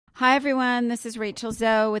Hi, everyone. This is Rachel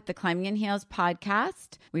Zoe with the Climbing in Heels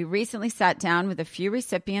podcast. We recently sat down with a few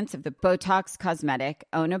recipients of the Botox Cosmetic,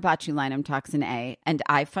 Onabotulinum Toxin A, and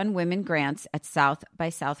iFund Women grants at South by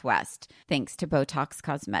Southwest, thanks to Botox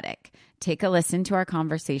Cosmetic. Take a listen to our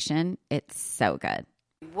conversation. It's so good.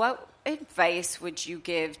 What advice would you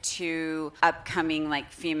give to upcoming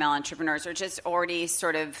female entrepreneurs or just already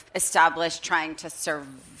sort of established trying to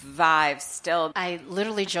survive still? I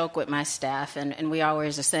literally joke with my staff and we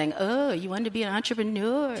always are saying, oh, you want to be an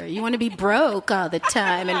entrepreneur? You want to be broke all the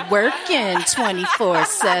time and working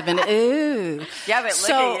 24/7. Ooh. Yeah, but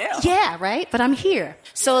look at you. Yeah, right? But I'm here.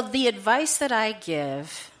 So the advice that I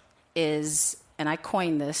give is, and I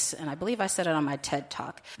coined this, and I believe I said it on my TED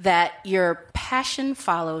Talk, that your passion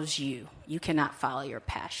follows you. You cannot follow your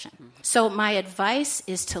passion. Mm-hmm. So my advice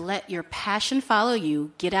is to let your passion follow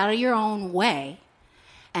you, get out of your own way,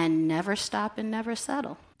 and never stop and never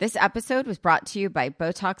settle. This episode was brought to you by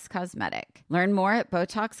Botox Cosmetic. Learn more at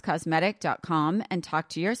BotoxCosmetic.com and talk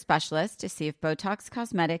to your specialist to see if Botox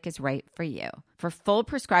Cosmetic is right for you. For full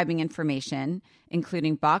prescribing information,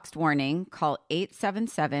 including boxed warning, call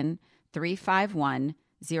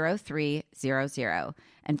 877-351-0300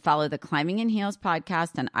 and follow the Climbing in Heels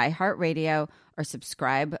podcast on iHeartRadio or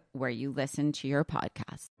subscribe where you listen to your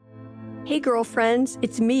podcast. Hey girlfriends,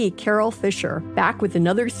 it's me, Carol Fisher, back with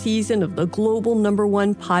another season of the global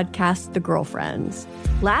 #1 podcast, The Girlfriends.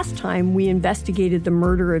 Last time, we investigated the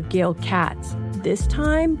murder of Gail Katz. This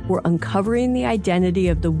time, we're uncovering the identity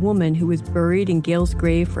of the woman who was buried in Gail's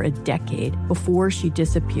grave for a decade before she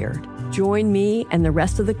disappeared. Join me and the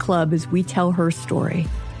rest of the club as we tell her story.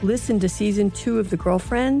 Listen to Season 2 of The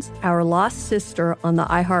Girlfriends, Our Lost Sister on the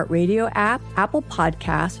iHeartRadio app, Apple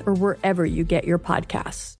Podcasts, or wherever you get your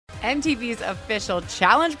podcasts. MTV's official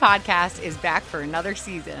Challenge podcast is back for another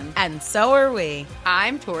season. And so are we.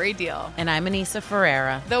 I'm Tori Deal. And I'm Anissa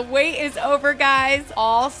Ferreira. The wait is over, guys.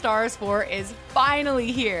 All Stars 4 is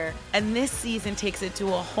finally here. And this season takes it to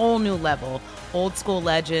a whole new level. Old school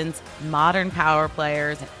legends, modern power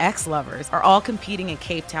players, and ex-lovers are all competing in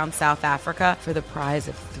Cape Town, South Africa for the prize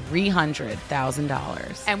of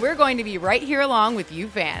 $300,000. And we're going to be right here along with you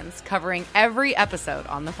fans, covering every episode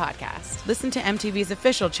on the podcast. Listen to MTV's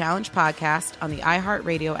official Challenge podcast on the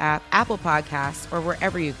iHeartRadio app, Apple Podcasts, or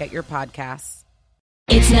wherever you get your podcasts.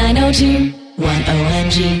 It's 902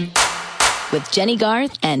 1OMG with Jenny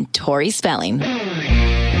Garth and Tori Spelling.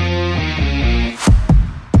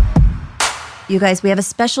 You guys, we have a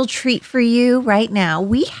special treat for you right now.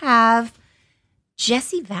 We have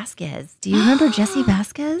Jesse Vasquez. Do you remember Jesse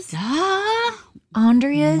Vasquez? Duh.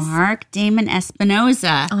 Andrea's Mark Damon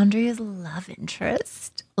Espinoza. Andrea's love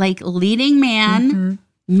interest. Like leading man,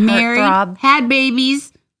 married, Heartthrob. had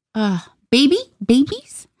babies.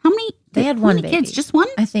 Babies? How many? They had one baby. Kids? Just one?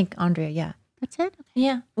 I think Andrea, yeah. That's it? Okay.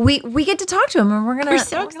 Yeah. We get to talk to him, and we're gonna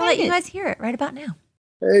so let you guys hear it right about now.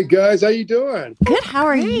 Hey guys, how you doing? Good. How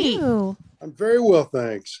are you? I'm very well,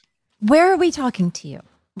 thanks. Where are we talking to you?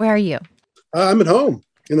 Where are you? I'm at home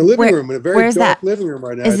in the living room, in a very where's dark that? living room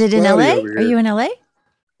right now. Is it in LA? Are you in LA?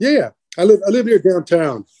 Yeah. I live near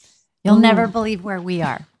downtown. You'll never believe where we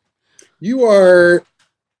are. You are.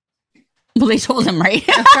 Well, they told him, right?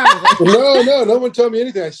 No one told me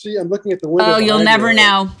anything. I'm looking at the window. Oh, you'll never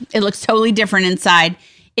know. It looks totally different inside.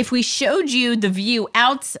 If we showed you the view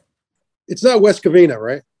out. It's not West Covina,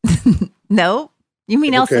 right? No. You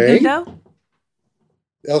mean El Segundo?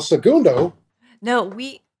 El Segundo? No,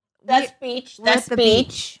 That's beach. That's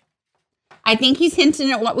beach. I think he's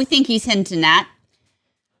hinting at what we think he's hinting at.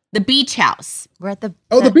 The beach house. We're at the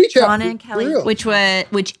the beach house, Donna and Kelly, real. which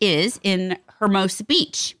is in Hermosa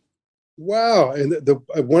Beach. Wow, and the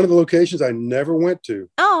one of the locations I never went to.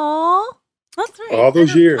 Oh, that's right. All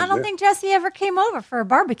those years. I don't think Jesse ever came over for a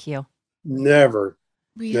barbecue. Never.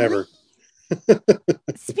 Really? Never.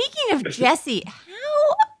 Speaking of Jesse,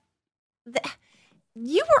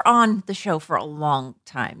 you were on the show for a long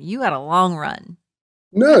time. You had a long run.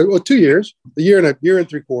 No, well, 2 years, a year and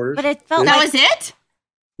 3/4. But it felt That like was it?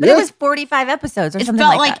 But it was 45 episodes or It something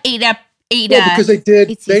felt like like that. eight. Because they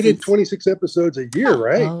did 8 26 episodes a year,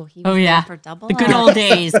 right? Oh, he was yeah. there for double. The good old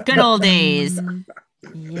days. Good old days.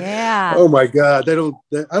 Yeah. Oh my God, I don't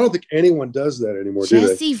think anyone does that anymore, do they?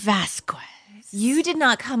 Jesse Vasquez. You did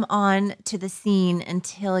not come on to the scene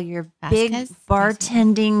until your big Vasquez?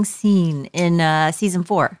 bartending scene in season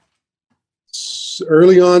 4.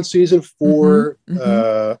 Early on season 4,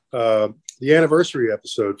 Mhm, the anniversary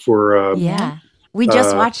episode for yeah. We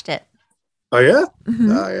just watched it. Oh yeah?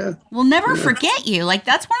 Mhm. Oh yeah. We'll never forget you. Like,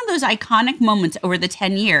 that's one of those iconic moments over the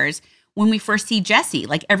 10 years when we first see Jesse.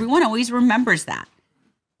 Like, everyone always remembers that.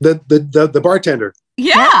 The bartender.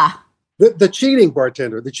 Yeah. The cheating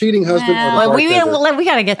bartender, the cheating husband, or the bartender. We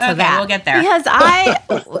got to get to that. We'll get there.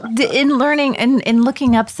 Because in learning and in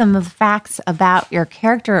looking up some of the facts about your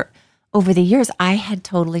character over the years, I had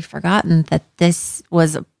totally forgotten that this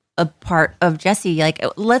was a part of Jesse. Like,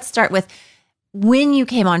 let's start with when you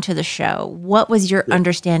came onto the show. What was your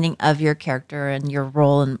understanding of your character and your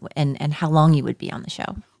role, and how long you would be on the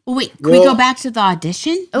show? Well, wait, can we go back to the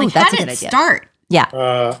audition? Oh, like, that's how a did good it idea. start? Yeah.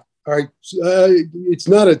 All right. It's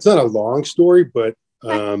not a long story, but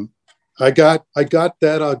I got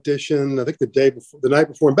that audition. I think the night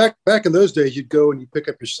before. And back in those days, you'd go and you pick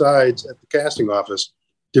up your sides at the casting office.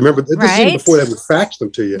 Do you remember? This is even before they would fax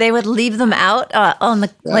them to you. They would leave them out on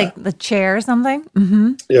the chair or something.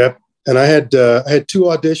 Mm-hmm. Yeah. And I had 2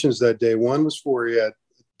 auditions that day. One was for a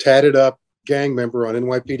tatted up gang member on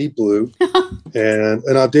NYPD Blue, and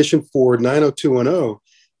an audition for 90210.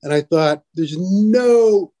 And I thought, there's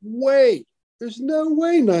no way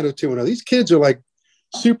 90210. These kids are like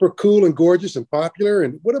super cool and gorgeous and popular.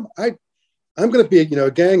 And what am I? I'm going to be, a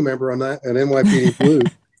gang member on an NYPD Blue.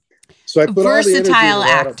 So I put versatile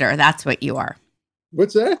actor. That's what you are.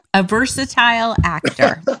 What's that? A versatile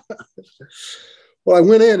actor. Well, I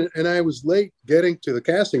went in and I was late getting to the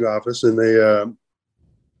casting office, and they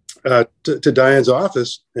to Diane's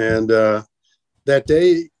office, and that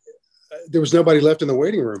day there was nobody left in the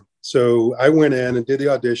waiting room. So I went in and did the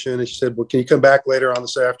audition, and she said, "Well, can you come back later on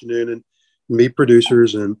this afternoon and meet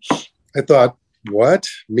producers?" And I thought, "What?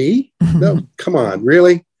 Me? No, come on,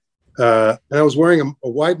 really?" And I was wearing a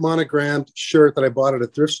white monogrammed shirt that I bought at a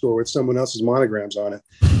thrift store with someone else's monograms on it.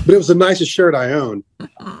 But it was the nicest shirt I owned.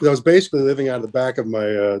 I was basically living out of the back of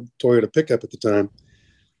my Toyota pickup at the time.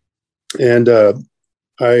 And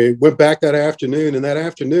I went back that afternoon, and that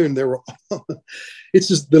afternoon there were it's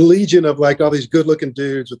just the legion of like all these good looking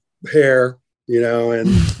dudes with hair, and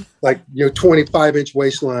like 25-inch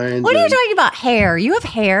waistlines. What are you talking about? Hair? You have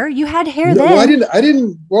hair. You had hair then. Well, I didn't.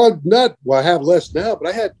 I have less now,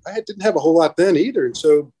 but I didn't have a whole lot then either. And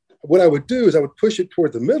so what I would do is I would push it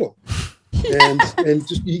toward the middle, and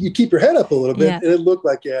just you keep your head up a little bit, and it looked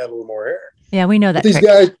like you had a little more hair. Yeah, we know that.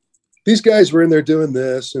 But these guys were in there doing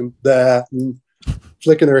this and that and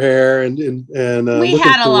flicking their hair and we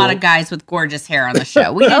had a lot of guys with gorgeous hair on the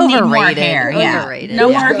show. We didn't need more hair. Overrated. No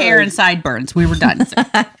more hair and sideburns. We were done.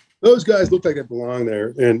 Those guys looked like they belonged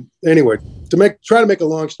there. And anyway, try to make a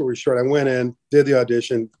long story short, I went in, did the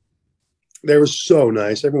audition. They were so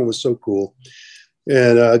nice. Everyone was so cool.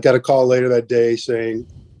 And got a call later that day saying,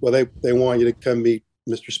 well, they want you to come meet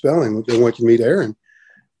Mr. Spelling. They want you to meet Aaron.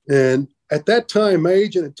 And at that time, my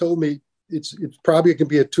agent had told me it's probably going to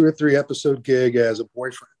be a 2 or 3 episode gig as a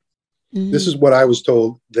boyfriend. Mm-hmm. This is what I was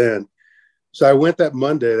told then. So I went that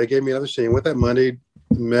Monday. They gave me another scene. Went that Monday,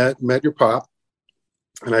 met your pop.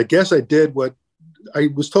 And I guess I did what I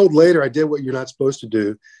was told later. I did what you're not supposed to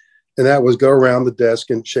do. And that was go around the desk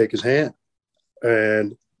and shake his hand.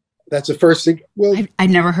 And that's the first thing. Well, I've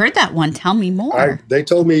never heard that one. Tell me more. They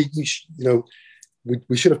told me,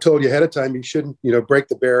 we should have told you ahead of time. You shouldn't, break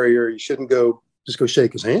the barrier. You shouldn't just go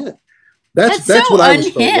shake his hand. That's so what I was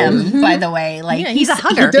told. Him, by the way. Like he's a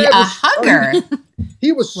hugger.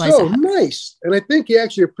 He was so nice. And I think he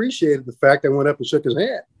actually appreciated the fact I went up and shook his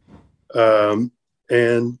hand.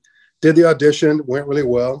 And did the audition, went really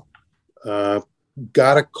well.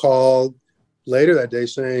 Got a call later that day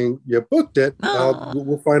saying, you booked it.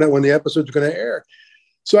 We'll find out when the episode's going to air.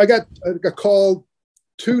 So I got called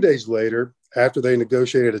 2 days later after they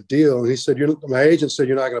negotiated a deal. And he said, my agent said,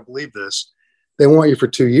 you're not going to believe this. They want you for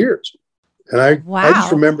 2 years. And I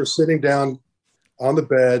just remember sitting down on the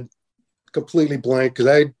bed, completely blank, because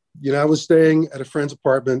I was staying at a friend's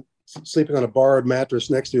apartment, sleeping on a borrowed mattress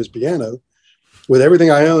next to his piano, with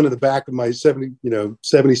everything I own in the back of my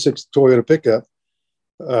 76 Toyota pickup.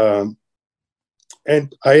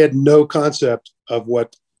 And I had no concept of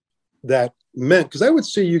what that meant, because I would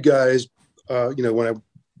see you guys, when I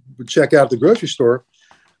would check out at the grocery store,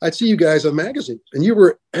 I'd see you guys on magazines, and you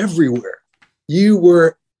were everywhere.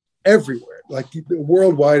 Like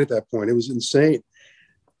worldwide at that point. It was insane.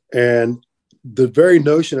 And the very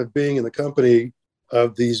notion of being in the company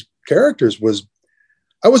of these characters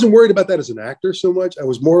I wasn't worried about that as an actor so much. I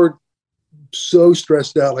was more so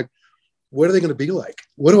stressed out. Like, what are they going to be like?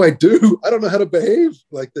 What do I do? I don't know how to behave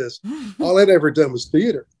like this. All I'd ever done was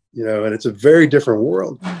theater, and it's a very different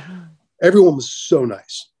world. Everyone was so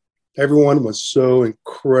nice. Everyone was so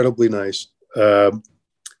incredibly nice.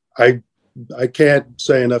 I can't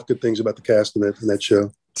say enough good things about the cast in that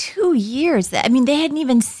show. 2 years. I mean, they hadn't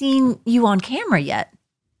even seen you on camera yet.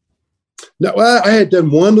 No, I had done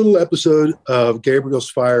one little episode of Gabriel's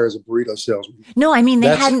Fire as a burrito salesman. No, I mean,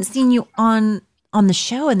 they hadn't seen you on on the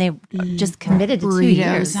show, and they just committed to 2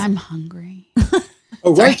 years. I'm hungry.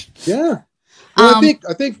 Oh, right. Yeah. Well,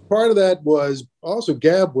 I think part of that was also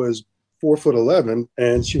Gab was 4'11",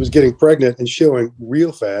 and she was getting pregnant and showing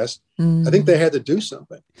real fast. I think they had to do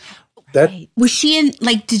something. Was she in,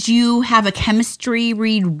 like, did you have a chemistry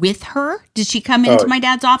read with her? Did she come into my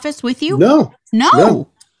dad's office with you? No. Oh,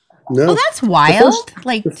 that's wild.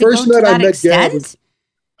 The first night I met Gab,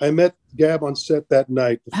 I met Gab on set that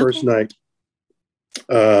night, the first night.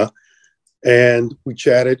 And we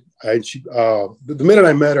chatted. The minute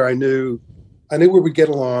I met her, I knew we would get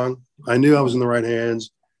along. I knew I was in the right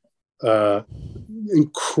hands.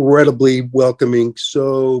 Incredibly welcoming.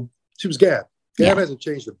 So she was Gab. Gab hasn't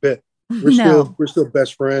changed a bit. We're still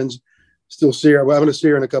best friends. Still see her. Well, I'm going to see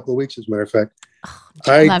her in a couple of weeks, as a matter of fact.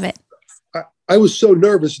 I love it. I was so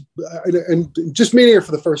nervous, and just meeting her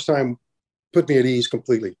for the first time put me at ease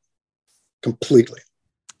completely.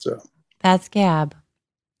 So that's Gab.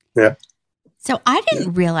 Yeah. So I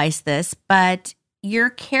didn't realize this, but your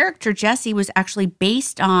character Jessie was actually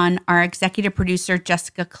based on our executive producer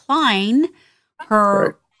Jessica Klein,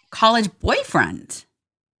 her college boyfriend.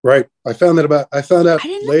 Right. I found out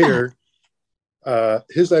later.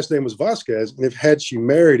 His last name was Vasquez, and had she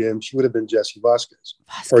married him, she would have been Jessie Vasquez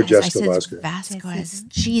or Jessica Vasquez.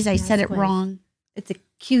 Jeez, I said it wrong. It's a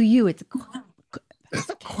QU. It's a.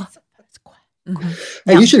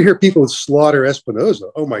 Hey, you should hear people slaughter Espinoza.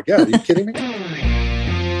 Oh my God, are you kidding me?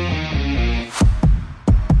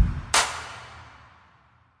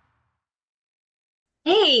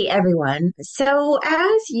 Hey everyone. So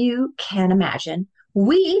as you can imagine,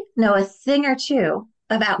 we know a thing or two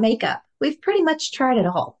about makeup. We've pretty much tried it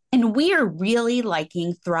all. And we are really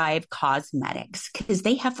liking Thrive Cosmetics because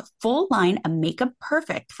they have a full line of makeup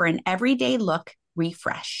perfect for an everyday look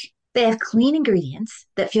refresh. They have clean ingredients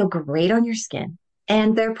that feel great on your skin,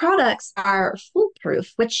 and their products are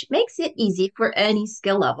foolproof, which makes it easy for any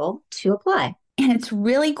skill level to apply. And it's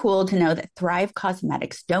really cool to know that Thrive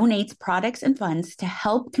Cosmetics donates products and funds to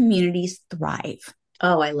help communities thrive.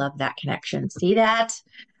 Oh, I love that connection. See that?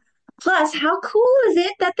 Plus, how cool is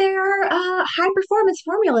it that their high-performance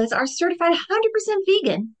formulas are certified 100%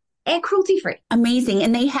 vegan and cruelty-free? Amazing.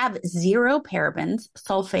 And they have 0 parabens,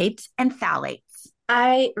 sulfates, and phthalates.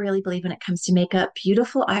 I really believe when it comes to makeup,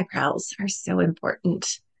 beautiful eyebrows are so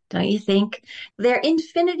important. Don't you think? Their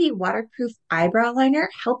Infinity Waterproof Eyebrow Liner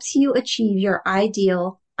helps you achieve your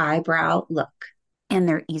ideal eyebrow look. And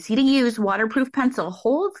their easy-to-use waterproof pencil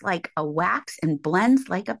holds like a wax and blends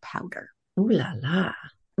like a powder. Ooh la la.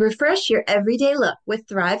 Refresh your everyday look with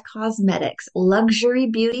Thrive Cosmetics, luxury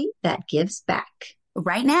beauty that gives back.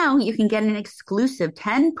 Right now, you can get an exclusive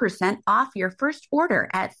 10% off your first order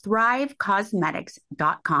at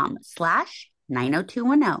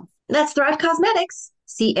thrivecosmetics.com/90210. That's Thrive Cosmetics,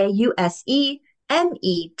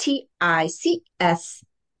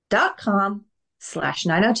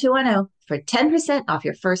 CAUSEMETICS.com/90210 for 10% off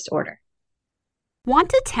your first order. Want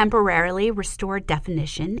to temporarily restore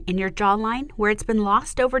definition in your jawline where it's been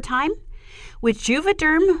lost over time? With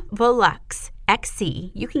Juvederm Volux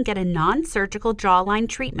XC, you can get a non-surgical jawline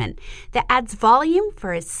treatment that adds volume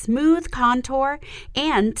for a smooth contour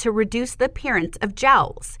and to reduce the appearance of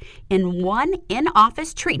jowls in one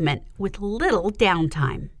in-office treatment with little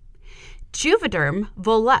downtime. Juvederm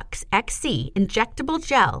Volux XC injectable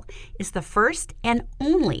gel is the first and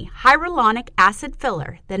only hyaluronic acid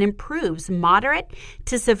filler that improves moderate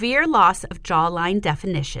to severe loss of jawline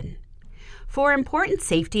definition. For important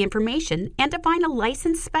safety information and to find a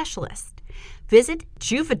licensed specialist, visit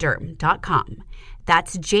Juvederm.com.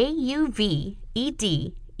 That's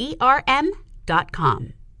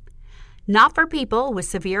JUVEDERM.com. Not for people with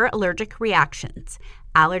severe allergic reactions,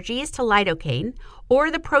 allergies to lidocaine,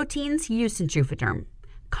 or the proteins used in Juvederm.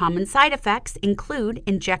 Common side effects include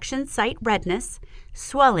injection site redness,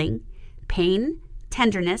 swelling, pain,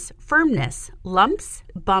 tenderness, firmness, lumps,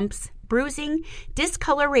 bumps, bruising,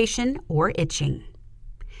 discoloration, or itching.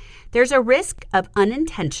 There's a risk of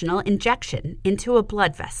unintentional injection into a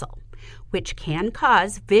blood vessel, which can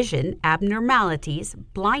cause vision abnormalities,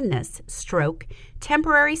 blindness, stroke,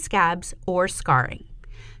 temporary scabs, or scarring.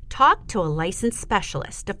 Talk to a licensed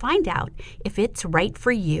specialist to find out if it's right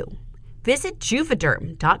for you. Visit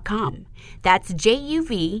Juvederm.com. That's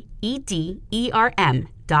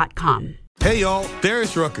JUVEDERM.com. Hey y'all,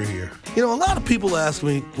 Darius Rucker here. A lot of people ask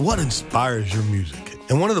me, what inspires your music?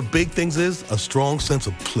 And one of the big things is a strong sense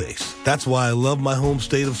of place. That's why I love my home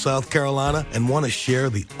state of South Carolina and want to share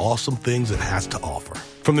the awesome things it has to offer.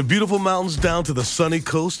 From the beautiful mountains down to the sunny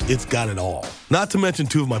coast, it's got it all. Not to mention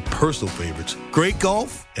two of my personal favorites, great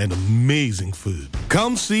golf and amazing food.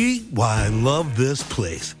 Come see why I love this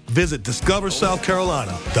place. Visit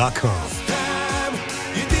discoversouthcarolina.com.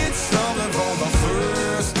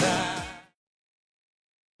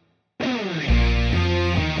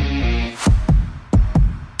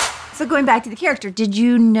 So going back to the character, did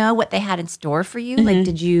you know what they had in store for you? Like,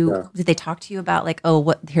 did they talk to you about like,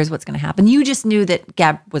 oh, here's what's going to happen? You just knew that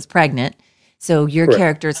Gab was pregnant. So your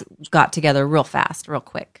characters got together real fast, real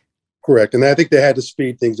quick. Correct. And I think they had to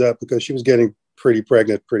speed things up because she was getting pretty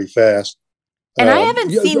pregnant pretty fast. And I haven't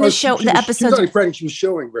seen the show, the episodes. She was already pregnant. She was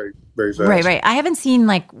showing very, very fast. Right. I haven't seen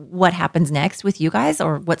like what happens next with you guys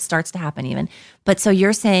or what starts to happen even. But so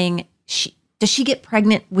you're saying, does she get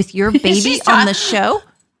pregnant with your baby on the show?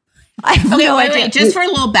 I have no idea. Wait. Just for a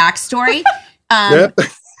little backstory. I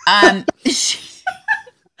have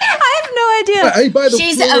no idea. Hey,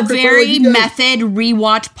 she's a very method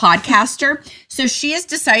rewatch podcaster. So she has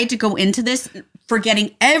decided to go into this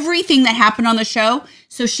forgetting everything that happened on the show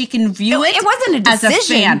so she can view it. It wasn't a decision. As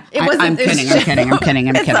a fan. It wasn't. I'm kidding.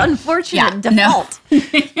 It's unfortunate default.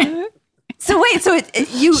 No. So wait,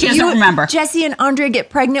 she doesn't remember. Jesse and Andre get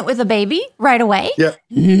pregnant with a baby right away? Yeah.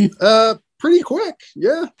 Pretty quick.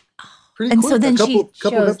 Yeah. Pretty quick. So then couple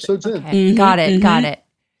episodes in. Got it.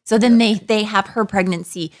 So then they have her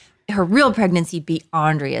pregnancy, her real pregnancy be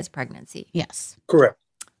Andrea's pregnancy. Yes. Correct.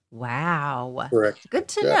 Wow. Correct. Good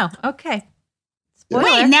to know. Okay. Spoiler.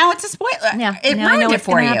 Wait, now it's a spoiler. Yeah. It ruined it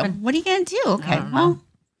for you. What are you going to do? Okay. Well,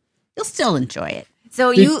 you'll still enjoy it.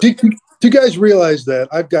 So do you guys realize that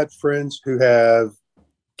I've got friends who have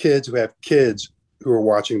kids who are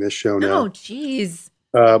watching this show now? Oh, geez.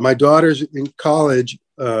 My daughter's in college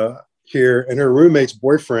here, and her roommate's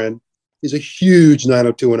boyfriend is a huge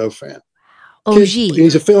 90210 fan. Oh, gee.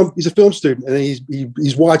 He's a film student, and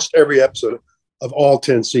he's watched every episode of all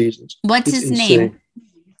 10 seasons. What's his name?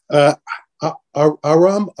 Aram.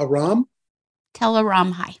 Tell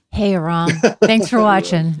Aram hi. Hey, Aram. Thanks for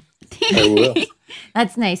watching. I will.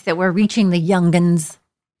 That's nice that we're reaching the youngins.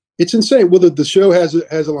 It's insane. Well, the show has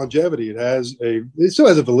a longevity. It still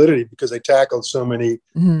has a validity because they tackled so many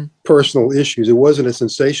personal issues. It wasn't a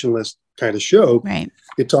sensationalist kind of show. Right.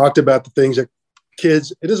 It talked about the things that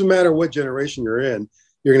kids, it doesn't matter what generation you're in,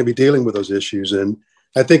 you're going to be dealing with those issues. And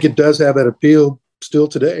I think it does have that appeal still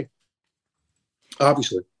today,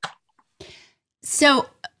 obviously. So,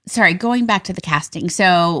 sorry, going back to the casting.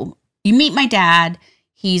 So you meet my dad.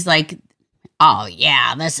 He's like, oh,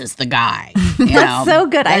 yeah, this is the guy. That's so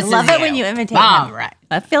good. I love it when you imitate him. All right.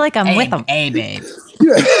 I feel like I'm with him. Hey, babe.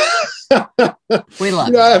 Yeah. We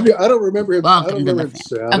love you. I don't remember him. Welcome to the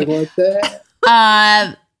sounding like that.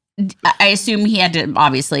 I assume he had to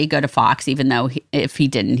obviously go to Fox, even though if he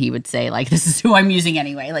didn't, he would say, like, this is who I'm using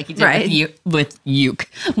anyway, like he did with Luke.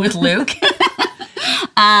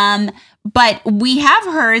 But we have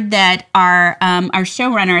heard that our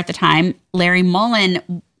showrunner at the time, Larry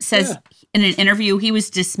Mullen, says in an interview he was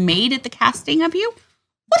dismayed at the casting of you.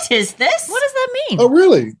 What is this? What does that mean? Oh,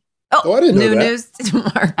 really? Oh, I didn't know that. New news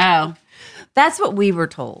tomorrow. Oh. That's what we were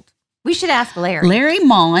told. We should ask Larry. Larry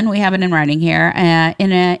Mullen, we have it in writing here,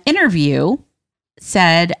 in an interview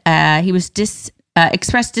said he was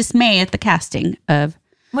expressed dismay at the casting of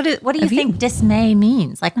What do you think dismay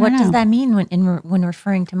means? Like, what does that mean when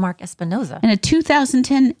referring to Mark Espinoza? In a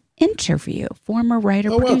 2010 interview, former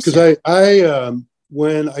writer producer. Because I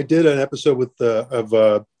when I did an episode with the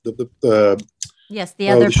other podcast,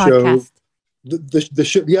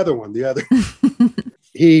 the other one,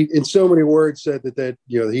 he in so many words said that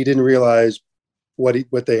he didn't realize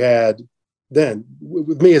what they had then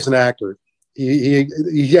with me as an actor. He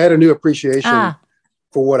had a new appreciation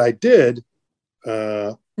for what I did.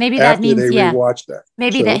 Maybe that means they rewatched that.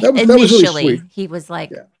 Maybe so that was initially really he was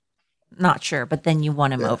like not sure, but then you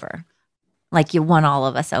won him over. Like you won all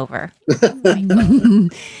of us over.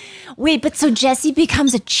 Wait, but so Jesse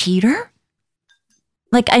becomes a cheater?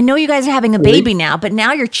 Like I know you guys are having a baby now, but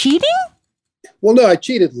now you're cheating? Well, no, I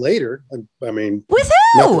cheated later. I mean, with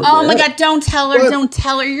who? Oh my God! Don't tell her! What? Don't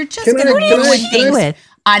tell her! You're just going to ruin things.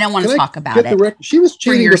 I don't want to talk about it. She was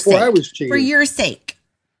cheating before I was cheating. For your sake.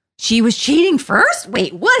 She was cheating first?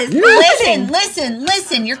 Wait, what is Listen.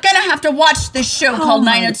 You're going to have to watch this show called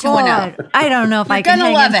 90210. I don't know if I can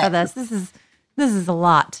hang in for this. This is a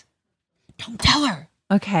lot. Don't tell her.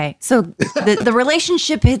 Okay. So the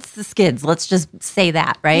relationship hits the skids. Let's just say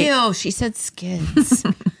that, right? Ew, she said skids.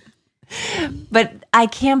 But I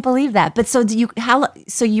can't believe that. But so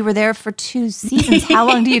so you were there for 2 seasons. How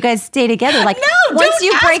long do you guys stay together? Like, no, once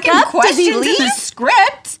you break up, does he leave? In the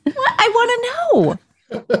script. What? I want to know.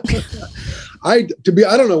 I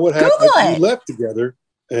don't know what happened. Google it. We left together,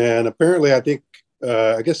 and apparently, I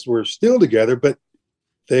guess we're still together. But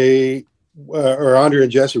they, or Andrea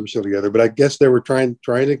and Jesse were still together. But I guess they were trying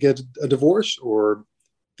to get a divorce or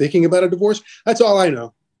thinking about a divorce. That's all I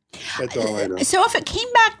know. So if it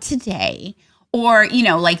came back today, or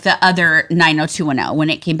like the other 90210 when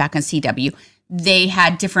it came back on CW, they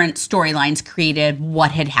had different storylines created.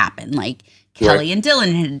 What had happened? Like Kelly and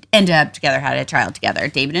Dylan had ended up together, had a child together.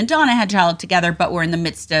 David and Donna had a child together, but were in the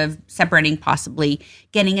midst of separating, possibly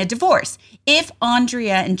getting a divorce. If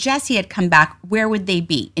Andrea and Jesse had come back, where would they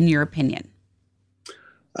be, in your opinion?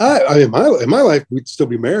 In my life, we'd still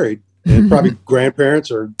be married, and probably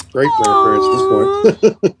grandparents or great grandparents at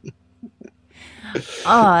this point.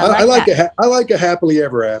 I like a happily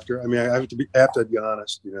ever after. I mean, I have to be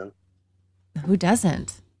honest, Who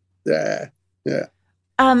doesn't? Yeah.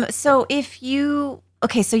 So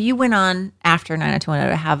so you went on after 90210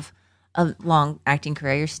 to have a long acting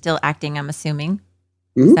career. You're still acting, I'm assuming.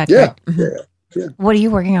 Mm-hmm. Is that correct? Mm-hmm. Yeah. What are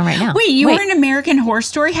you working on right now? Wait, you were in American Horror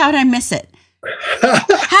Story? How did I miss it?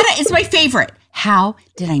 It's my favorite. How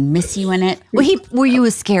did I miss you in it? Were you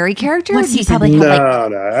a scary character? What season?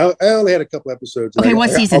 No. I only had a couple episodes. Okay,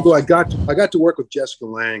 what season? Although I got to work with Jessica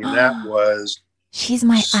Lange, and that was she's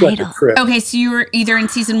my such idol. a trip. Okay, so you were either in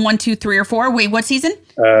season 1, 2, 3, or 4. Wait, what season?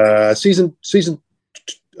 Season 2.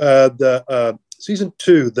 The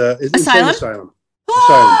Asylum. Asylum.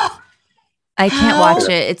 I can't watch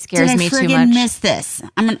it. It scares me too much. Did I friggin' miss this?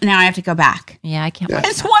 Now I have to go back. Yeah, I can't watch it.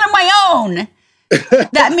 It's one of my own.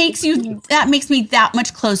 That makes me that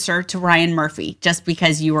much closer to Ryan Murphy just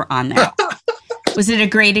because you were on there. Was it a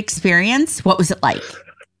great experience? What was it like?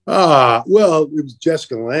 Well, it was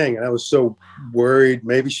Jessica Lange, and I was so worried.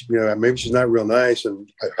 Maybe she's not real nice,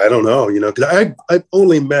 and I don't know, because I've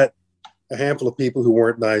only met a handful of people who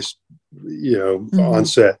weren't nice, on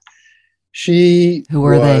set. She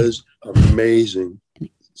was amazing,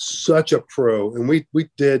 such a pro, and we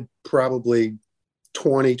did probably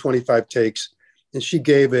 20, 25 takes, and she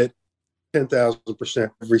gave it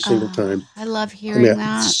 10,000% every single time. I love hearing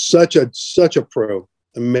that. Such a pro.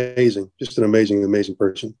 Amazing. Just an amazing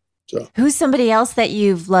person. So, who's somebody else that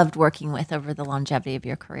you've loved working with over the longevity of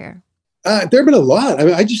your career? There have been a lot. I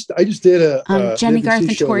mean, I just did a Jenny Garth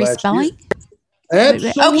and Tori Spelling.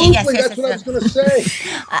 Absolutely. Okay, yes, that's what I was going to say.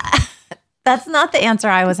 That's not the answer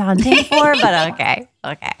I was hunting for, but okay.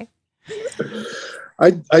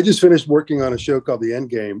 I just finished working on a show called The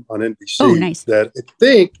Endgame on NBC. Oh, nice. That I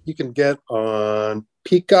think you can get on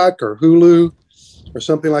Peacock or Hulu or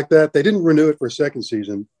something like that. They didn't renew it for a second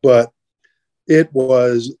season, but it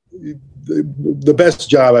was the best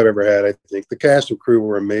job I've ever had, I think. The cast and crew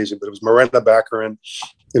were amazing, but it was Miranda Baccarin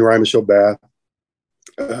and Ryan Michelle Bath.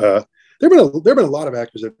 There have been a lot of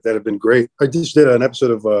actors that have been great. I just did an episode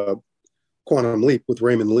of Quantum Leap with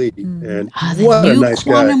Raymond Lee, and what a nice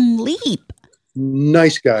guy. Quantum Leap.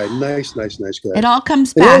 Nice guy, nice guy. It all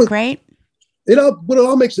comes back, right?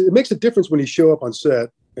 It makes a difference when you show up on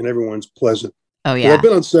set and everyone's pleasant. Oh yeah, I've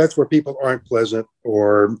been on sets where people aren't pleasant,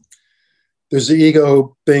 or there's the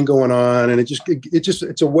ego thing going on, and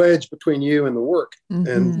it's a wedge between you and the work. Mm-hmm.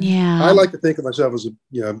 And yeah, I like to think of myself as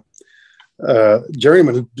a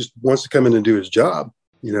journeyman who just wants to come in and do his job.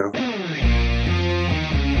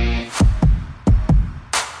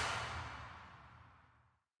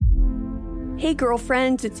 Hey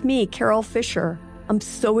girlfriends, it's me, Carol Fisher. I'm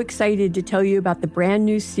so excited to tell you about the brand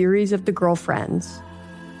new series of The Girlfriends.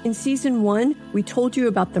 In season 1, we told you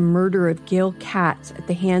about the murder of Gail Katz at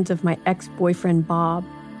the hands of my ex-boyfriend Bob.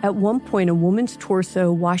 At one point, a woman's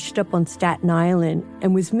torso washed up on Staten Island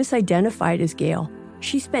and was misidentified as Gail.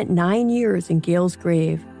 She spent 9 years in Gail's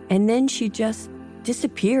grave, and then she just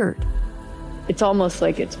disappeared. It's almost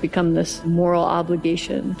like it's become this moral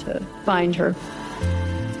obligation to find her.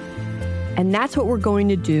 And that's what we're going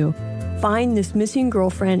to do. Find this missing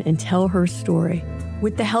girlfriend and tell her story.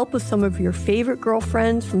 With the help of some of your favorite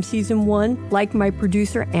girlfriends from season 1, like my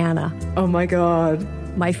producer, Anna. Oh my God.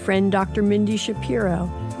 My friend, Dr. Mindy Shapiro.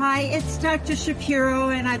 Hi, it's Dr. Shapiro,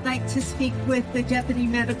 and I'd like to speak with the deputy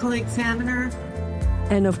medical examiner.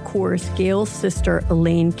 And of course, Gail's sister,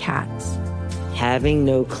 Elaine Katz. Having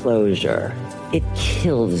no closure, it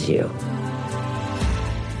kills you.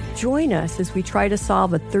 Join us as we try to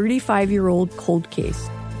solve a 35-year-old cold case.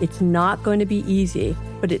 It's not going to be easy,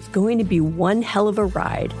 but it's going to be one hell of a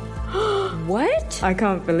ride. What? I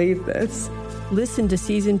can't believe this. Listen to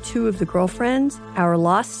season 2 of The Girlfriends, Our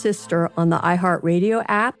Lost Sister on the iHeartRadio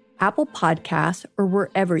app, Apple Podcasts, or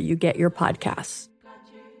wherever you get your podcasts.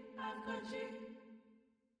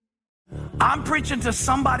 I'm preaching to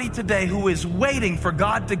somebody today who is waiting for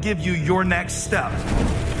God to give you your next step.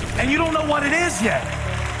 And you don't know what it is yet.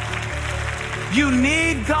 You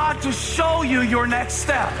need God to show you your next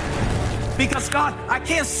step. Because God, I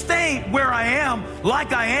can't stay where I am,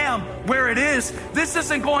 like I am, where it is. This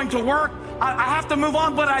isn't going to work. I have to move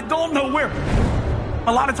on, but I don't know where.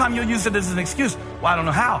 A lot of time you'll use it as an excuse. Well, I don't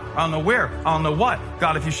know how. I don't know where. I don't know what.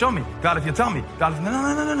 God, if you show me. God, if you tell me. God, if...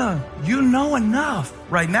 No. You know enough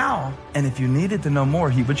right now. And if you needed to know more,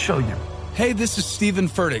 he would show you. Hey, this is Stephen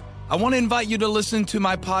Furtick. I want to invite you to listen to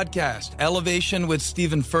my podcast, Elevation with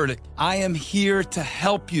Stephen Furtick. I am here to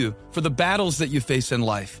help you for the battles that you face in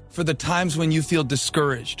life, for the times when you feel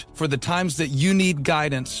discouraged, for the times that you need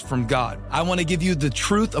guidance from God. I want to give you the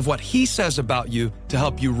truth of what he says about you to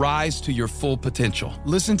help you rise to your full potential.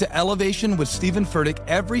 Listen to Elevation with Stephen Furtick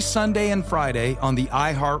every Sunday and Friday on the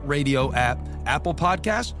iHeartRadio app, Apple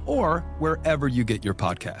Podcasts, or wherever you get your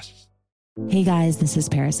podcasts. Hey guys, this is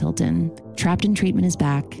Paris Hilton. Trapped in Treatment is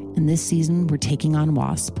back, and this season we're taking on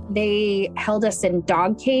WASP. They held us in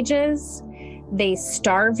dog cages. They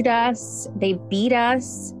starved us. They beat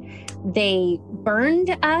us. They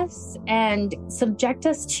burned us and subject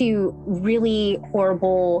us to really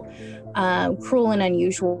horrible, cruel and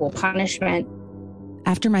unusual punishment.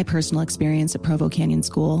 After my personal experience at Provo Canyon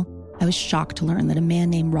School, I was shocked to learn that a man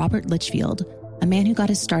named Robert Litchfield, a man who got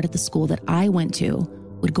his start at the school that I went to,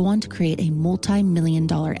 would go on to create a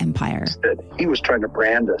multi-million-dollar empire. He was trying to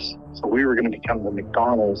brand us, so we were going to become the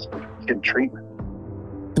McDonald's of kid treatment.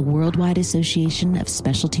 The Worldwide Association of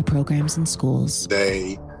Specialty Programs in Schools.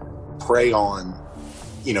 They prey on,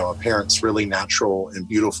 a parent's really natural and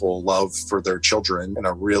beautiful love for their children in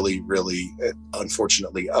a really, really,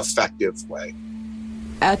 unfortunately, effective way.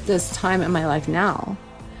 At this time in my life now,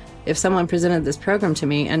 if someone presented this program to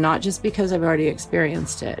me, and not just because I've already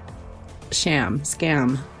experienced it, sham,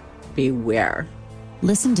 scam, beware.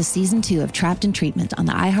 Listen to Season 2 of Trapped in Treatment on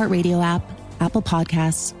the iHeartRadio app, Apple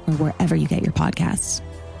Podcasts, or wherever you get your podcasts.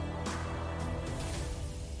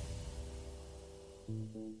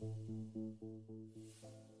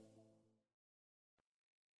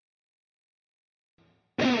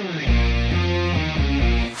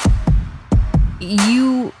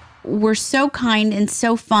 You were so kind and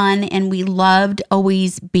so fun, and we loved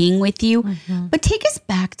always being with you. Mm-hmm. But take us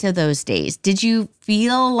back to those days. Did you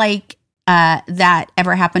feel like that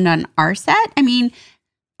ever happened on our set? I mean,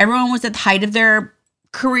 everyone was at the height of their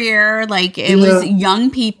career. Like, it was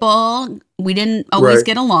young people. We didn't always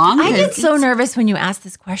get along. I get so nervous when you ask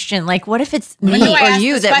this question. Like, what if it's me or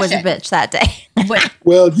you that was a bitch that day?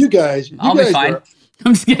 Well, you guys I'll be fine.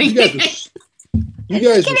 I'm just kidding. You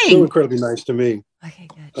guys are so incredibly nice to me. Okay,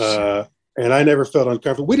 good. And I never felt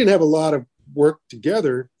uncomfortable. We didn't have a lot of work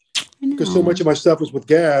together because so much of my stuff was with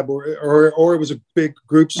Gab, or it was a big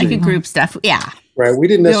group scene. Like a group stuff, yeah. Right. We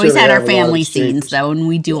didn't necessarily. We always had our family scenes though, and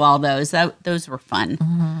we do all those. Those were fun.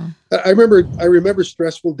 Mm-hmm. I remember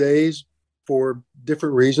stressful days for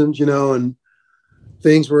different reasons, and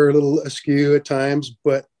things were a little askew at times.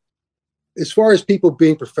 But as far as people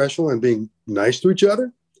being professional and being nice to each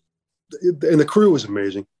other, and the crew was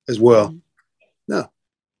amazing as well. Mm-hmm. No,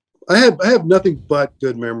 I have nothing but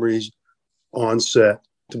good memories on set,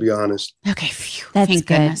 to be honest. Okay, phew. That's Thank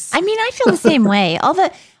good. Goodness. I mean, I feel the same way. All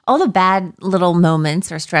the bad little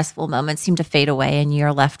moments or stressful moments seem to fade away, and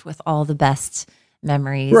you're left with all the best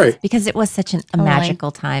memories, right? Because it was such a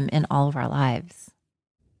magical time in all of our lives.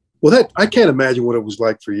 Well, I can't imagine what it was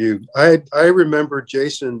like for you. I remember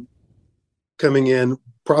Jason coming in,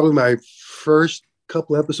 probably my first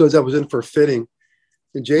couple episodes I was in for fitting.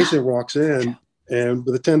 And Jason walks in and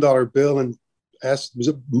with a $10 bill and asks, was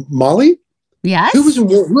it Molly? Yes. Who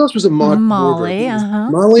else was a Molly? Molly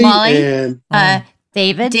and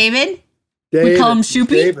David. David. We call him Shoopy.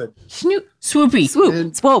 David. Swoopy.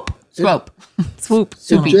 Swoop.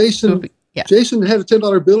 So Jason had a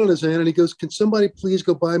 $10 bill in his hand and he goes, "Can somebody please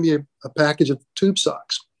go buy me a package of tube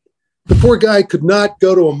socks?" The poor guy could not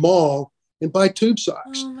go to a mall and buy tube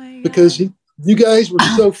socks because you guys were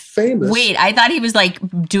so famous. Wait, I thought he was like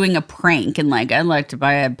doing a prank and like, I'd like to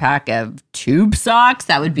buy a pack of tube socks.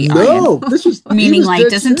 That would be this is meaning like,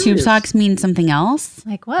 doesn't tube socks mean something else?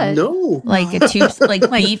 Like what? No, like a tube, like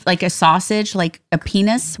beef, like a sausage, like a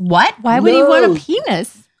penis. What? Why would he want a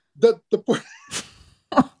penis?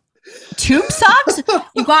 Tube socks?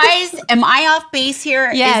 You guys, am I off base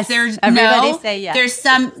here? Yes. Everybody say yes.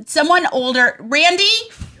 There's someone older.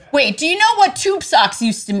 Randy, wait, do you know what tube socks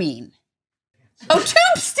used to mean? Oh,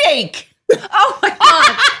 tube steak. Oh my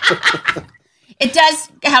God. It does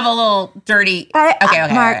have a little dirty. Mark, Okay.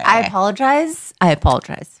 I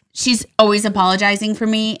apologize. She's always apologizing for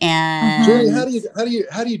me, and Jenny, how do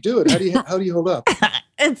you do it? How do you hold up?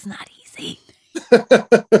 It's not easy.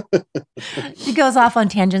 She goes off on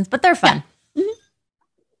tangents, but they're fun. Yeah.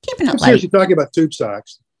 Keeping it I'm light. seriously talking about tube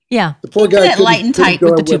socks. Yeah. The poor guy it light and tight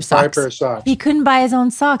with the tube buy a socks. pair of socks. He couldn't buy his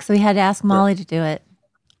own socks, so he had to ask Molly to do it.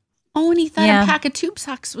 Oh, and he thought Yeah. a pack of tube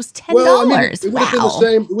socks was $10. Well, I mean, it would have been the Wow.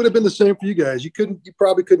 same. It would have been the same for you guys. You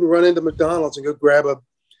probably couldn't run into McDonald's and go grab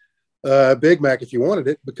a Big Mac if you wanted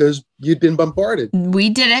it because you'd been bombarded. We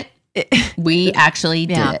did it. We actually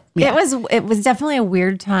did it. Yeah. It was definitely a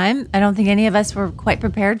weird time. I don't think any of us were quite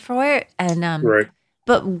prepared for it. And Right.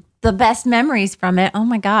 but the best memories from it, oh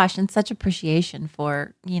my gosh, and such appreciation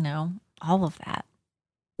for, all of that.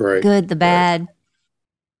 Right. Good, the bad,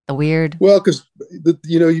 the weird. Well, because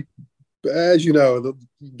as you know,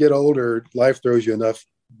 you get older, life throws you enough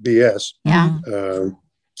BS. Yeah.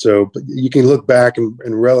 But you can look back and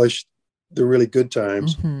relish the really good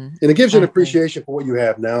times, and it gives you an appreciation for what you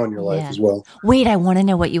have now in your life as well. Wait, I want to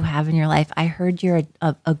know what you have in your life. I heard you're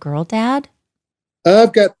a girl dad.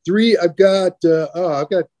 I've got three.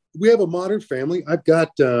 We have a modern family. I've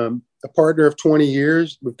got a partner of 20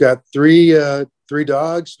 years. We've got three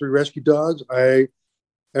dogs, 3 rescue dogs. I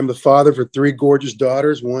am the father for 3 gorgeous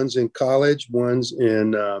daughters. One's in college, one's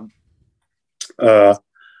in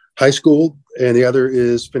high school, and the other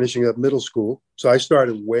is finishing up middle school. So I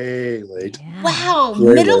started way late. Wow.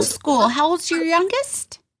 Way Middle late. school. How old's your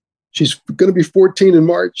youngest? She's going to be 14 in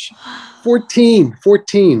March. 14.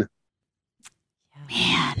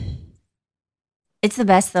 Man. It's the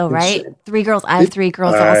best though, right? 3 girls. I have 3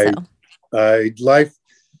 girls also. I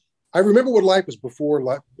remember what life was before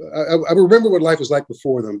life. I remember what life was like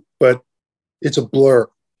before them, but it's a blur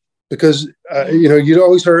because you'd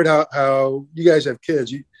always heard how you guys have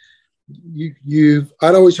kids.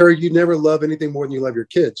 I'd always heard you never love anything more than you love your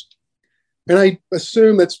kids, and I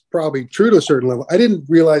assume that's probably true to a certain level. I didn't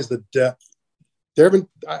realize the depth.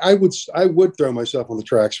 I would throw myself on the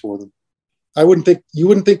tracks for them. You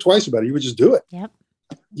wouldn't think twice about it. You would just do it. Yep.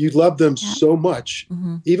 You love them so much,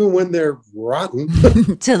 even when they're rotten to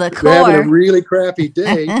the they're having a core. really crappy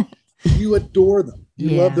day. You adore them.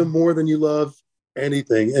 You love them more than you love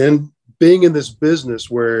anything. And being in this business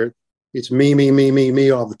where it's me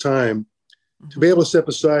all the time, to be able to step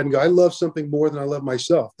aside and go, I love something more than I love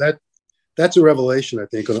myself. That's a revelation, I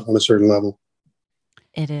think, on a certain level.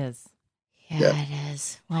 It is. Yeah, it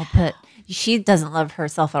is. Well put. She doesn't love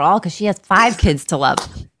herself at all because she has 5 kids to love.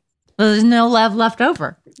 Well, there's no love left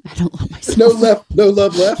over. I don't love myself. No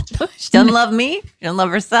love left. She doesn't love me. She doesn't love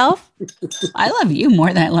herself. I love you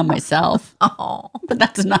more than I love myself. Oh, but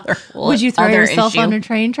that's another. Would you throw other yourself issue. on a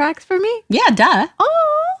train tracks for me? Yeah, duh.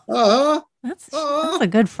 Oh, that's a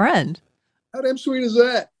good friend. How damn sweet is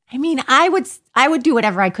that? I mean, I would do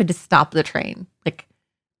whatever I could to stop the train. Like,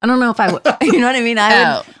 I don't know if I would. You know what I mean?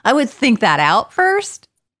 I would think that out first.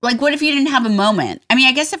 Like, what if you didn't have a moment? I mean,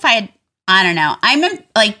 I guess if I don't know.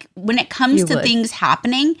 When it comes to things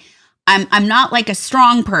happening, I'm not like a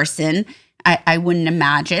strong person. I wouldn't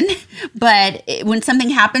imagine. But when something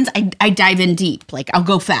happens, I dive in deep. Like, I'll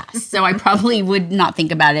go fast. So I probably would not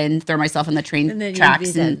think about it and throw myself on the train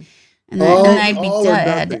tracks and then I'd be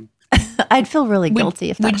dead. I'd feel really guilty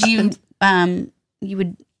if that happened. You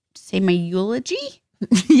would say my eulogy?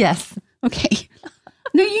 Yes. Okay.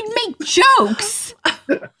 No, you'd make jokes.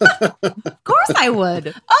 Of course I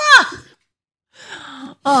would.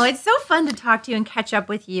 Oh, it's so fun to talk to you and catch up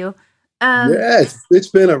with you. It's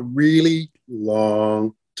been a really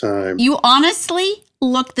long time. You honestly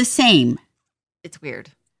look the same. It's weird.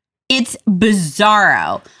 It's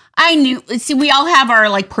bizarro. We all have our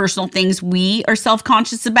like personal things we are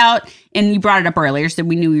self-conscious about. And you brought it up earlier, so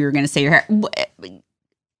we knew you were going to say your hair.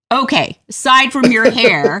 Okay, aside from your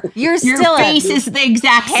hair, your still face is the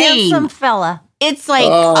exact handsome same. Fella. It's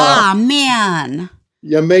like, man.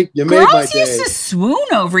 You made my Girls day. used to swoon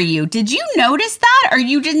over you. Did you notice that? Or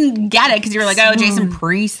you didn't get it because you were like, oh, Jason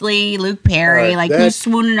Priestley, Luke Perry, who's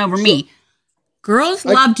swooning over me? Girls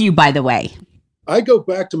loved you, by the way. I go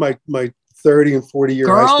back to my 30 and 40 year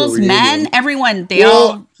high school Girls, reunion. men, everyone, they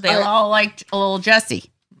all liked a little Jesse.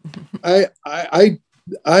 It's a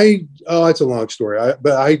long story.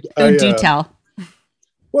 Do tell.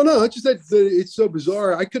 Well, no, it's just that it's so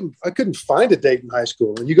bizarre. I couldn't find a date in high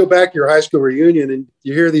school. And you go back to your high school reunion and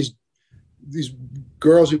you hear these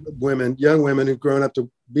girls, young women who've grown up to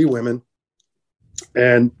be women,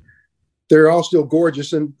 and they're all still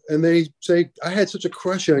gorgeous. And they say, I had such a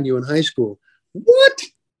crush on you in high school. What?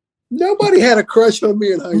 Nobody had a crush on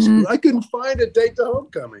me in high school. I couldn't find a date to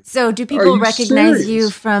homecoming. So do people recognize serious? you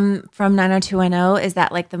from 90210? Is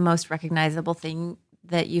that like the most recognizable thing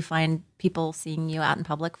that you find people seeing you out in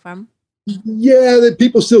public from? Yeah, that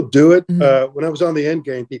people still do it. When I was on the End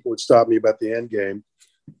Game, people would stop me about the End Game.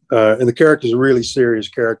 And the character's a really serious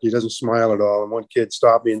character. He doesn't smile at all. And one kid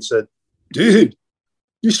stopped me and said, "Dude,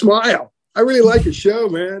 you smile. I really like your show,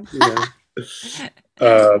 man." You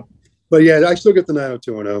know? But yeah, I still get the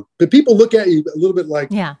 90210. But people look at you a little bit like,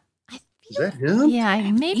 yeah, is that him?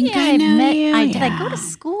 Yeah, maybe I know met. you. Did I go to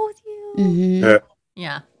school with you? Mhm.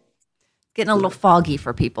 Yeah, getting a little foggy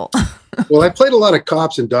for people. Well, I played a lot of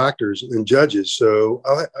cops and doctors and judges. So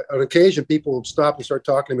on occasion, people will stop and start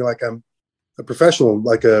talking to me like I'm a professional,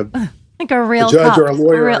 like a real judge cop. or a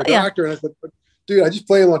lawyer real, or a doctor. And I said, dude, I just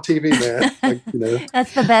play them on TV, man. Like, you know.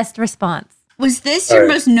 That's the best response. Was this your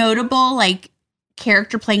most notable, like,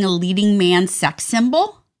 character playing a leading man sex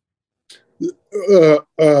symbol?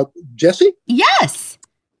 Jesse? Yes.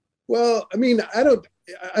 Well, I mean, I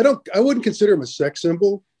wouldn't consider him a sex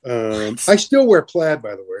symbol. I still wear plaid,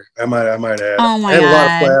 by the way. I might add. Oh my I had God. a lot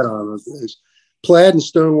of plaid on those days. Plaid and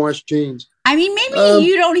stonewashed jeans. I mean, maybe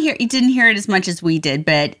you didn't hear it as much as we did,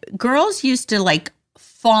 but girls used to like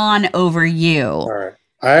fawn over you. All right.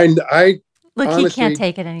 I Look, honestly, he can't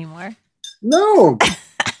take it anymore. No.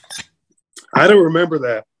 I don't remember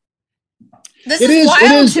that. This is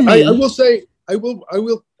wild to me. I will say, I will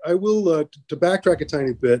to backtrack a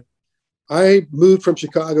tiny bit. I moved from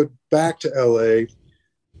Chicago back to LA.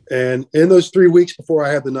 And in those 3 weeks before I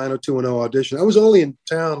had the 90210 audition, I was only in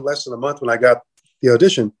town less than a month when I got the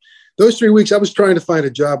audition. Those 3 weeks, I was trying to find a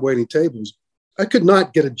job waiting tables. I could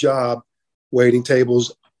not get a job waiting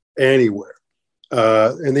tables anywhere.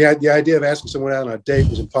 And the idea of asking someone out on a date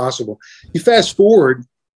was impossible. You fast forward,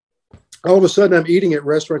 all of a sudden I'm eating at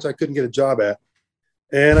restaurants I couldn't get a job at.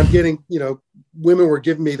 And I'm getting, women were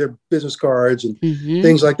giving me their business cards and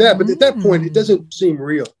things like that. But at that point, it doesn't seem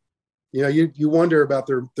real. You wonder about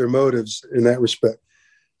their motives in that respect.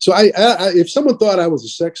 So I if someone thought I was a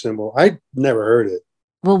sex symbol, I never heard it.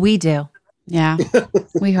 Well, we do. Yeah,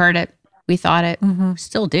 we heard it. We thought it.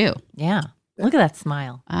 Still do. Yeah. Look at that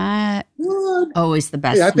smile. Always the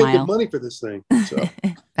best I paid smile. good money for this thing. So.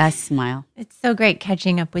 Best smile. It's so great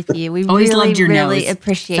catching up with you. We Always really, loved your really nose.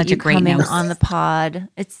 appreciate Such a you great coming nose. on the pod.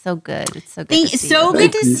 It's so good. It's so good. It's so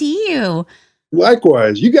good to see you.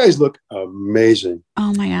 Likewise, you guys look amazing.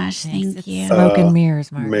 Oh my gosh, thank you. Smoke and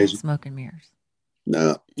mirrors, Mark. Amazing. Smoke and mirrors.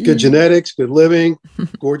 No, good genetics, good living,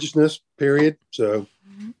 gorgeousness, period. So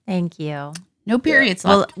Thank you. No periods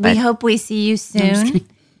Well, left. we hope we see you soon.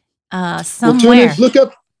 Well, tune Somewhere. in,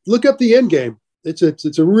 look up the End Game. It's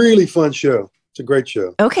a really fun show. It's a great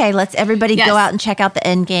show. Okay, let's everybody Yes. go out and check out the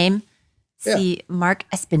End Game. Yeah. See Mark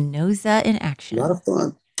Espinoza in action. A lot of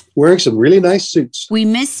fun. Wearing some really nice suits. We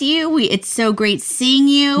miss you. It's so great seeing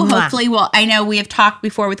you. Mwah. Hopefully, I know we have talked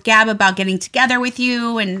before with Gab about getting together with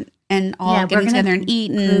you and all Yeah, we're getting gonna together and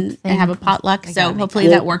eat group and have a thing. potluck. I So gotta make hopefully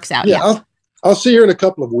that. that works out. Yeah, I'll see her in a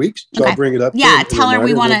couple of weeks. So Okay. I'll bring it up. Yeah, to tell her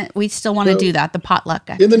we reminder. we still want to So, do that. The potluck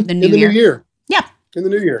in the new new year. year. Yeah. In the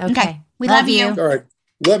new year. Okay. We love you. All right.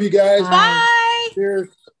 Love you guys. Bye. Cheers.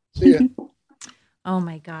 See ya. Oh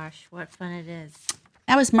my gosh, what fun it is.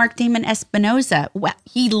 That was Mark Damon Espinoza. Well,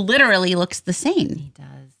 he literally looks the same. He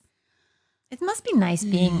does. It must be nice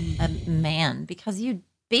being a man because you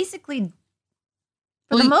basically,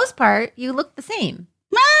 for the most part, you look the same.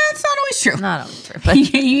 It's not always true. Not always true. But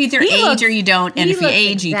you either he age looks- or you don't. And he if you looks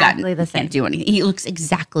age, exactly the you same. can't do anything. He looks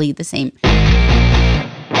exactly the same.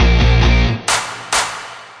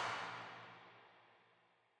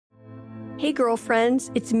 Hey, girlfriends,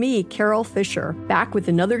 it's me, Carol Fisher, back with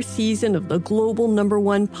another season of the global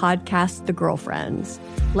 #1 podcast, The Girlfriends.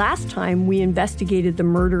 Last time, we investigated the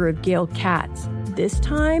murder of Gail Katz. This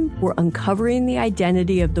time, we're uncovering the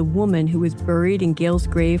identity of the woman who was buried in Gail's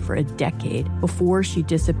grave for a decade before she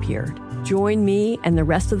disappeared. Join me and the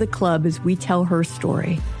rest of the club as we tell her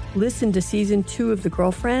story. Listen to Season 2 of The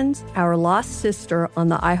Girlfriends, Our Lost Sister on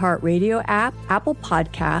the iHeartRadio app, Apple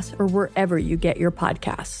Podcasts, or wherever you get your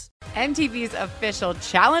podcasts. MTV's official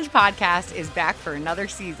Challenge podcast is back for another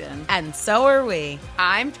season. And so are we.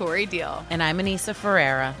 I'm Tori Deal. And I'm Anissa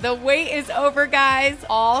Ferreira. The wait is over, guys.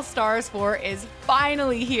 All Stars 4 is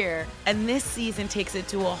finally here. And this season takes it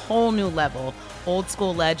to a whole new level. Old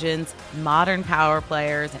school legends, modern power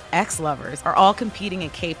players, and ex-lovers are all competing in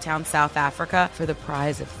Cape Town, South Africa for the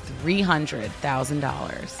prize of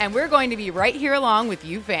 $300,000. And we're going to be right here along with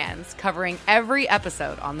you fans, covering every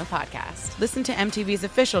episode on the podcast. Listen to MTV's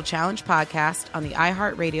official Challenge podcast on the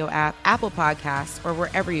iHeartRadio app, Apple Podcasts, or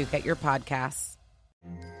wherever you get your podcasts.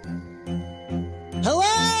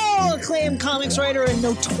 Hello, acclaimed comics writer and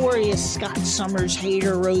notorious Scott Summers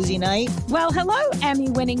hater, Rosie Knight. Well, hello,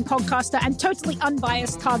 Emmy-winning podcaster and totally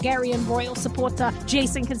unbiased Targaryen royal supporter,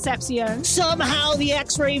 Jason Concepcion. Somehow the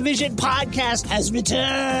X-Ray Vision podcast has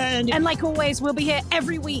returned. And like always, we'll be here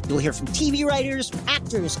every week. You'll hear from TV writers,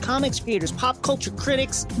 actors, comics creators, pop culture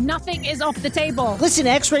critics. Nothing is off the table. Listen to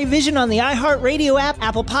X-Ray Vision on the iHeartRadio app,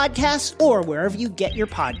 Apple Podcasts, or wherever you get your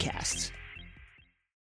podcasts.